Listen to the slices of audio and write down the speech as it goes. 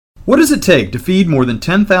What does it take to feed more than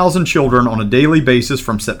 10,000 children on a daily basis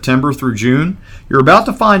from September through June? You're about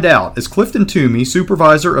to find out as Clifton Toomey,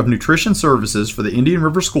 Supervisor of Nutrition Services for the Indian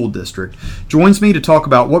River School District, joins me to talk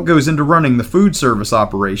about what goes into running the food service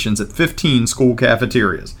operations at 15 school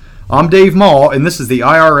cafeterias. I'm Dave Maul, and this is the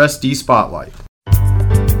IRSD Spotlight.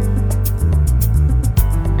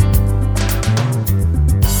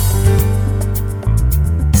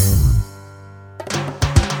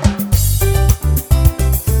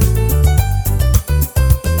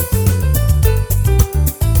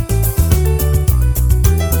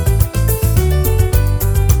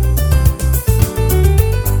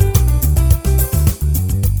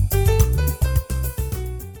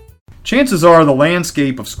 Chances are the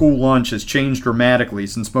landscape of school lunch has changed dramatically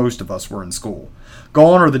since most of us were in school.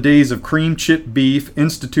 Gone are the days of cream chip beef,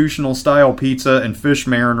 institutional-style pizza, and fish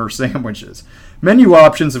mariner sandwiches. Menu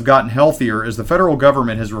options have gotten healthier as the federal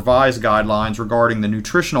government has revised guidelines regarding the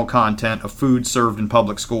nutritional content of food served in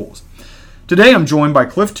public schools. Today I'm joined by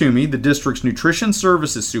Cliff Toomey, the district's Nutrition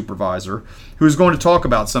Services Supervisor, who is going to talk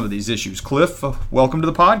about some of these issues. Cliff, welcome to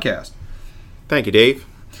the podcast. Thank you, Dave.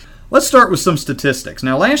 Let's start with some statistics.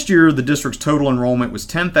 Now, last year, the district's total enrollment was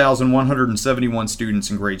 10,171 students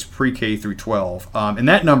in grades pre-K through 12, and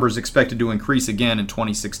that number is expected to increase again in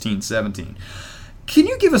 2016-17. Can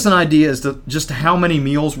you give us an idea as to just how many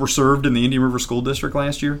meals were served in the Indian River School District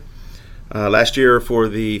last year? Last year, for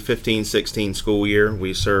the 15-16 school year,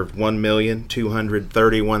 we served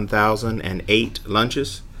 1,231,008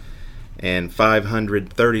 lunches and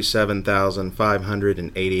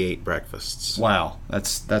 537,588 breakfasts. Wow,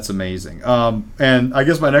 that's amazing. And I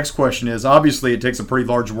guess my next question is, obviously it takes a pretty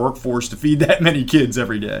large workforce to feed that many kids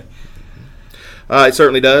every day. It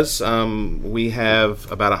certainly does. We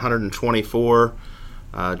have about 124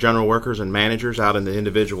 general workers and managers out in the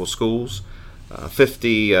individual schools. About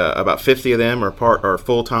 50 of them are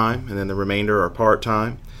full-time, and then the remainder are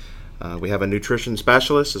part-time. We have a nutrition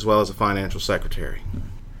specialist as well as a financial secretary.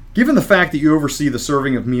 Given the fact that you oversee the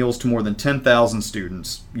serving of meals to more than 10,000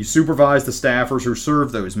 students, you supervise the staffers who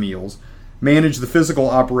serve those meals, manage the physical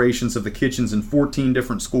operations of the kitchens in 14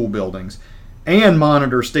 different school buildings, and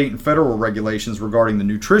monitor state and federal regulations regarding the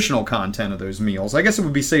nutritional content of those meals, I guess it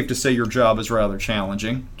would be safe to say your job is rather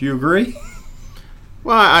challenging. Do you agree?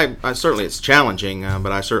 Well, I certainly it's challenging,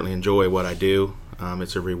 but I certainly enjoy what I do.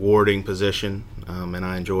 It's a rewarding position, and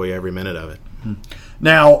I enjoy every minute of it.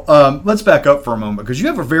 Now, let's back up for a moment because you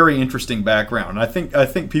have a very interesting background. I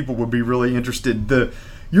think people would be really interested.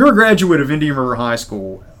 You're a graduate of Indian River High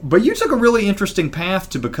School, but you took a really interesting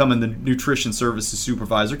path to becoming the Nutrition Services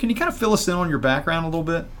Supervisor. Can you kind of fill us in on your background a little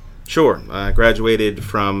bit? Sure. I graduated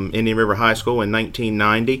from Indian River High School in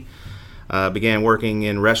 1990. Began working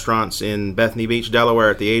in restaurants in Bethany Beach,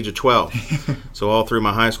 Delaware at the age of 12. So all through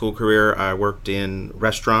my high school career, I worked in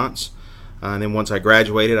restaurants. And then once I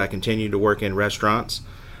graduated, I continued to work in restaurants.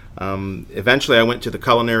 Eventually, I went to the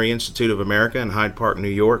Culinary Institute of America in Hyde Park, New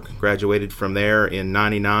York. Graduated from there in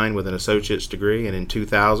 99 with an associate's degree and in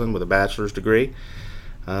 2000 with a bachelor's degree.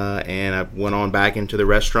 And I went on back into the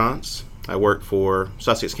restaurants. I worked for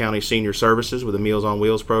Sussex County Senior Services with a Meals on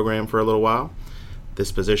Wheels program for a little while.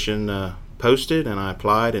 This position posted, and I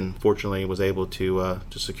applied, and fortunately was able to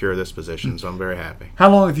secure this position. So I'm very happy. How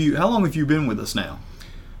long have you been with us now?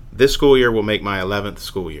 This school year will make my 11th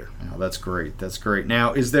school year. Oh, that's great. That's great.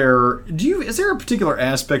 Now, is there a particular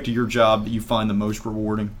aspect of your job that you find the most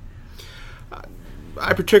rewarding?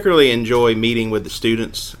 I particularly enjoy meeting with the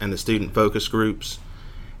students and the student focus groups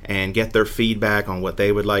and get their feedback on what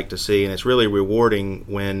they would like to see. And it's really rewarding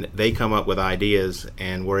when they come up with ideas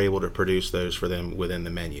and we're able to produce those for them within the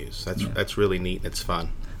menus. That's really neat and it's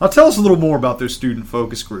fun. Now, tell us a little more about those student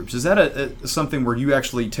focus groups. Is that something where you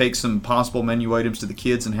actually take some possible menu items to the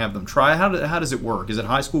kids and have them try? How does it work? Is it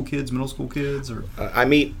high school kids, middle school kids? Or I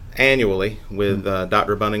meet annually with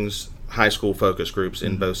Dr. Bunning's high school focus groups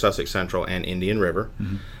in both Sussex Central and Indian River.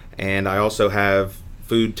 Mm-hmm. And I also have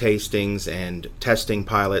food tastings and testing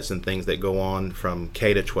pilots and things that go on from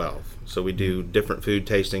K to 12. So we do different food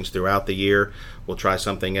tastings throughout the year. We'll try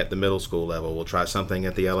something at the middle school level. We'll try something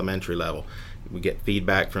at the elementary level. We get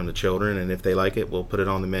feedback from the children, and if they like it, we'll put it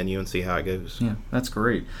on the menu and see how it goes. Yeah, that's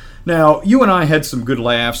great. Now, you and I had some good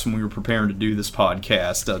laughs when we were preparing to do this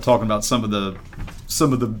podcast, talking about some of the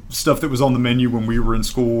stuff that was on the menu when we were in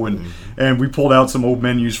school, and we pulled out some old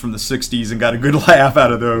menus from the 60s and got a good laugh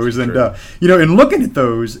out of those. And in looking at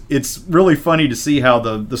those, it's really funny to see how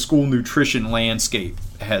the school nutrition landscape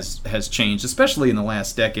has changed, especially in the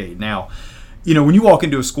last decade. Now, when you walk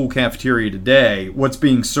into a school cafeteria today, what's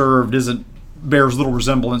being served isn't bears little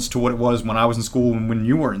resemblance to what it was when I was in school and when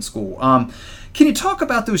you were in school. Can you talk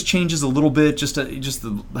about those changes a little bit,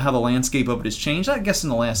 how the landscape of it has changed, I guess, in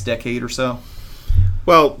the last decade or so?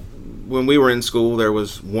 Well, when we were in school, there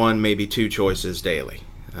was one, maybe two choices daily.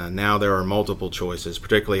 Now there are multiple choices,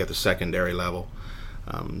 particularly at the secondary level.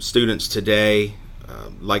 Students today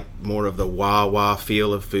like more of the wah-wah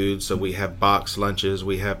feel of food, so we have boxed lunches,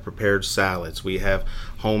 we have prepared salads, we have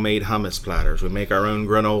homemade hummus platters, we make our own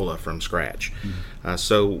granola from scratch.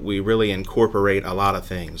 So we really incorporate a lot of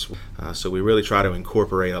things. So we really try to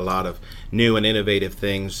incorporate a lot of new and innovative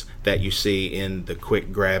things that you see in the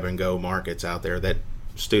quick grab-and-go markets out there that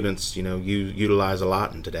students, utilize a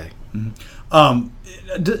lot in today.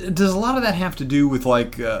 Does a lot of that have to do with, I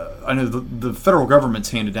know the federal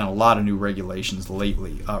government's handed down a lot of new regulations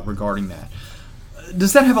lately regarding that.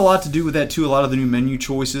 Does that have a lot to do with that too? A lot of the new menu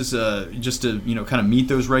choices, just to kind of meet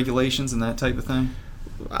those regulations and that type of thing.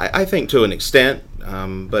 I think to an extent,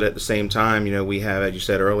 but at the same time, we have, as you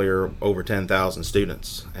said earlier, over 10,000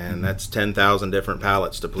 students, and that's 10,000 different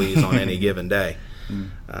palates to please on any given day.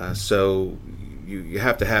 So you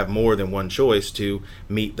have to have more than one choice to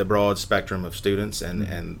meet the broad spectrum of students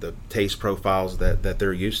and the taste profiles that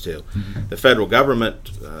they're used to. The federal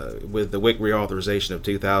government, with the WIC reauthorization of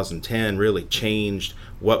 2010, really changed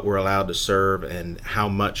what we're allowed to serve and how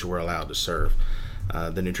much we're allowed to serve.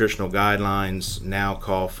 The nutritional guidelines now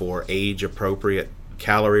call for age-appropriate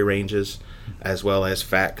calorie ranges as well as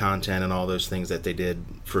fat content and all those things that they did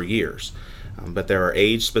for years. But there are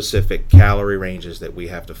age-specific calorie ranges that we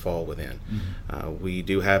have to fall within. We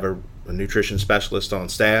do have a nutrition specialist on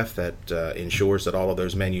staff that ensures that all of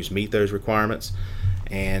those menus meet those requirements,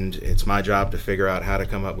 and it's my job to figure out how to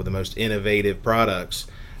come up with the most innovative products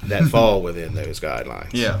that fall within those guidelines.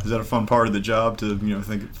 Yeah, is that a fun part of the job to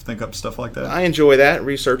think up stuff like that? I enjoy that,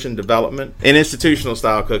 research and development. In institutional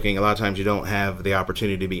style cooking, a lot of times you don't have the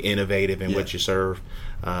opportunity to be innovative in what you serve,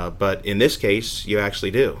 but in this case, you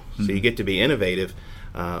actually do. So you get to be innovative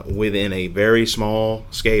within a very small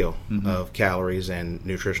scale of calories and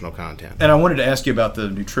nutritional content. And I wanted to ask you about the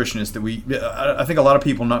nutritionist that I think a lot of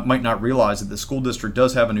people might not realize that the school district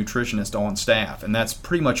does have a nutritionist on staff, and that's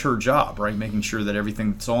pretty much her job, right? Making sure that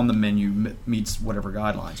everything that's on the menu meets whatever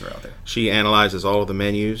guidelines are out there. She analyzes all of the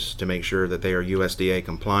menus to make sure that they are USDA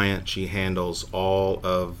compliant. She handles all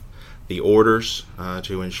of the orders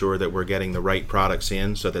to ensure that we're getting the right products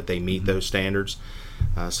in so that they meet those standards.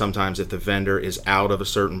 Sometimes if the vendor is out of a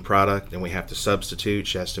certain product and we have to substitute,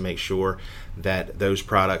 she has to make sure that those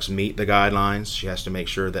products meet the guidelines. She has to make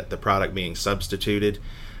sure that the product being substituted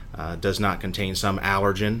does not contain some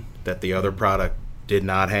allergen that the other product did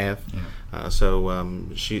not have. So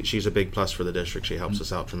she's a big plus for the district. She helps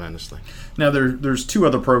us out tremendously. Now there's two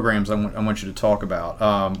other programs I want you to talk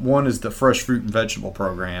about. One is the Fresh Fruit and Vegetable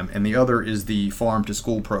Program, and the other is the Farm to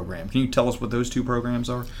School Program. Can you tell us what those two programs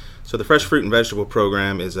are? So the Fresh Fruit and Vegetable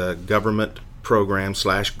Program is a government program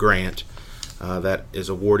 / grant that is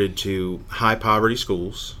awarded to high poverty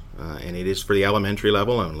schools, and it is for the elementary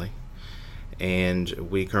level only. And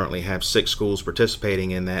we currently have 6 schools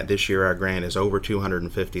participating in that. This year our grant is over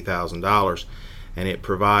 $250,000, and it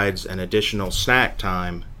provides an additional snack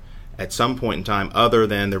time at some point in time other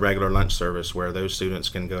than the regular lunch service, where those students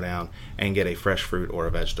can go down and get a fresh fruit or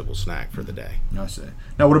a vegetable snack for the day. I see.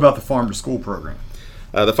 Now what about the Farm to School Program?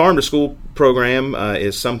 The Farm to School program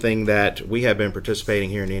is something that we have been participating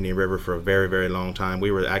here in the Indian River for a very, very long time.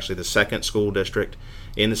 We were actually the second school district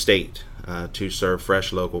in the state to serve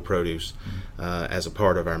fresh local produce as a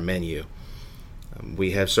part of our menu.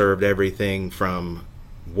 We have served everything from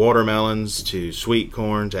watermelons to sweet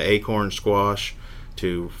corn to acorn squash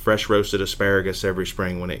to fresh roasted asparagus every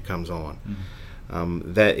spring when it comes on.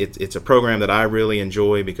 It's a program that I really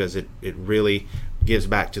enjoy because it really gives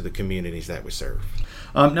back to the communities that we serve.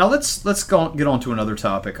 Now let's get on to another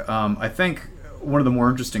topic. I think one of the more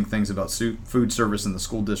interesting things about food service in the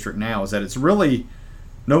school district now is that it's really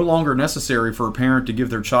no longer necessary for a parent to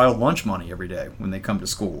give their child lunch money every day when they come to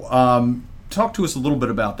school. Talk to us a little bit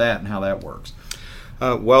about that and how that works.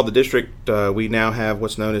 Well, the district, we now have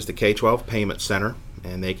what's known as the K-12 Payment Center,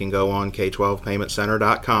 and they can go on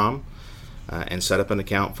k12paymentcenter.com and set up an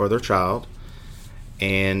account for their child.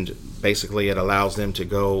 And basically it allows them to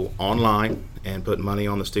go online and put money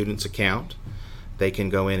on the student's account. They can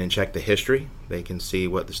go in and check the history. They can see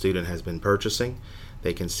what the student has been purchasing.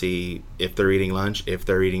 They can see if they're eating lunch, if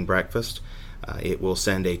they're eating breakfast. It will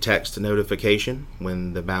send a text notification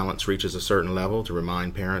when the balance reaches a certain level to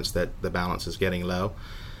remind parents that the balance is getting low.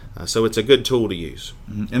 So it's a good tool to use.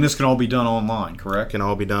 And this can all be done online, correct? It can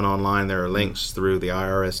all be done online. There are links through the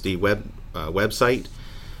IRSD website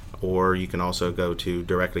or you can also go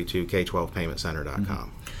directly to k12paymentcenter.com.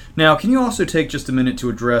 Mm-hmm. Now, can you also take just a minute to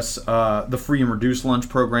address the free and reduced lunch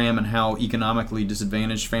program and how economically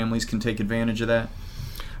disadvantaged families can take advantage of that?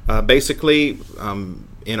 Basically,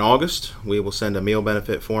 in August, we will send a meal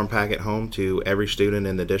benefit form packet home to every student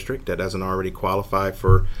in the district that doesn't already qualify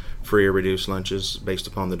for free or reduced lunches based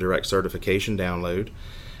upon the direct certification download.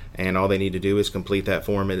 And all they need to do is complete that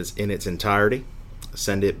form in its entirety,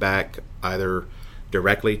 send it back either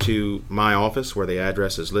directly to my office where the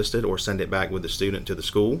address is listed, or send it back with the student to the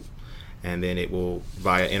school, and then it will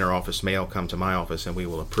via interoffice mail come to my office, and we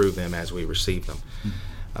will approve them as we receive them.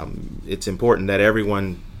 It's important that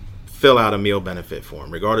everyone fill out a meal benefit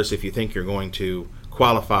form, regardless if you think you're going to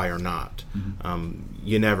qualify or not.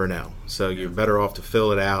 You never know, so you're better off to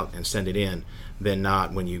fill it out and send it in than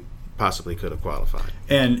not when you possibly could have qualified.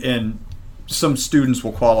 And some students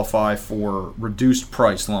will qualify for reduced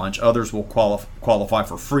price lunch. Others will qualify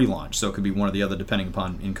for free lunch. So it could be one or the other depending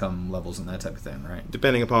upon income levels and that type of thing, right?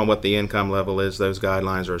 Depending upon what the income level is, those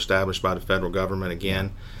guidelines are established by the federal government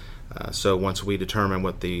again. So once we determine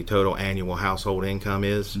what the total annual household income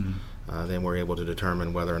is, then we're able to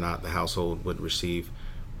determine whether or not the household would receive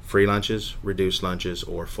free lunches, reduced lunches,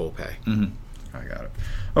 or full pay. I got it.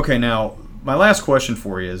 Okay, now my last question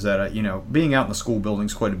for you is that being out in the school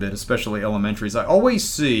buildings quite a bit, especially elementaries, I always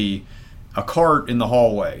see a cart in the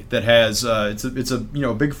hallway that has it's a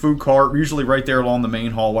big food cart, usually right there along the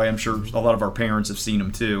main hallway. I'm sure a lot of our parents have seen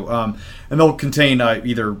them too, and they'll contain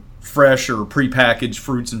either fresh or prepackaged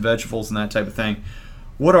fruits and vegetables and that type of thing.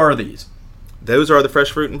 What are these? Those are the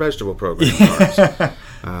Fresh Fruit and Vegetable Program carts.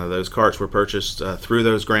 Those carts were purchased through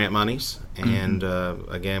those grant monies, and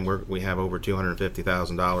again, we have over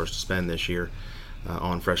 $250,000 to spend this year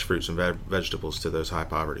on fresh fruits and vegetables to those high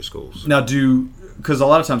poverty schools. Now, because a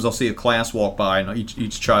lot of times I'll see a class walk by, and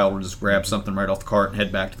each child will just grab something right off the cart and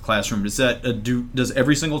head back to the classroom. Does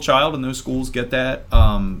every single child in those schools get that,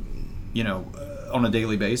 on a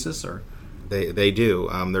daily basis, or? They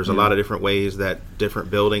do. There's a lot of different ways that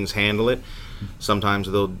different buildings handle it.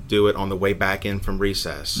 Sometimes they'll do it on the way back in from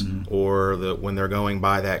recess, or when they're going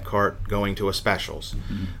by that cart going to a specials.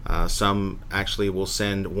 Some actually will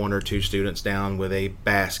send one or two students down with a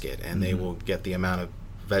basket, and they will get the amount of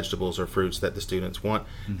vegetables or fruits that the students want,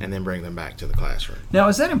 and then bring them back to the classroom. Now,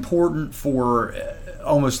 is that important for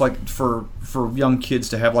almost like for young kids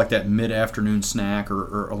to have like that mid-afternoon snack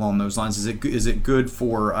or along those lines? Is it good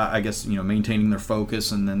for maintaining their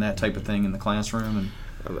focus and then that type of thing in the classroom? And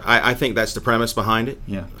I think that's the premise behind it.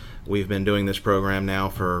 Yeah, we've been doing this program now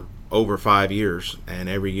for over 5 years, and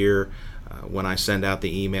every year when I send out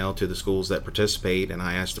the email to the schools that participate and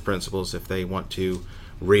I ask the principals if they want to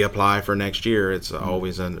reapply for next year, it's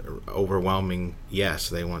always an overwhelming yes.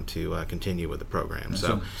 They want to continue with the program.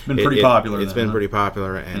 So it's been pretty popular. It's been pretty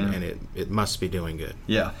popular, and it must be doing good.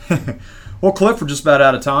 Yeah. Well, Cliff, we're just about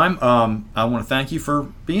out of time. I want to thank you for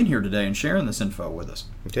being here today and sharing this info with us.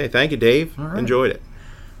 Okay, thank you, Dave. All right. Enjoyed it.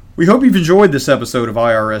 We hope you've enjoyed this episode of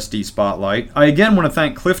IRSD Spotlight. I again want to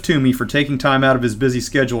thank Cliff Toomey for taking time out of his busy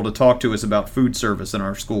schedule to talk to us about food service in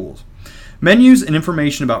our schools. Menus and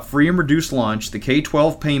information about free and reduced lunch, the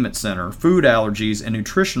K-12 Payment Center, food allergies, and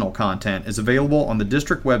nutritional content is available on the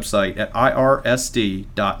district website at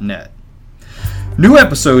irsd.net. New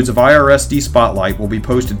episodes of IRSD Spotlight will be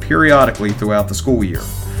posted periodically throughout the school year.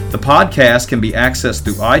 The podcast can be accessed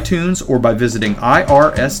through iTunes or by visiting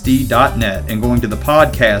irsd.net and going to the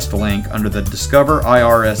podcast link under the Discover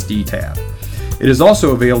IRSD tab. It is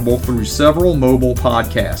also available through several mobile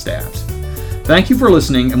podcast apps. Thank you for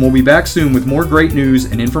listening, and we'll be back soon with more great news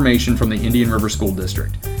and information from the Indian River School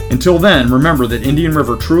District. Until then, remember that Indian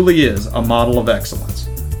River truly is a model of excellence.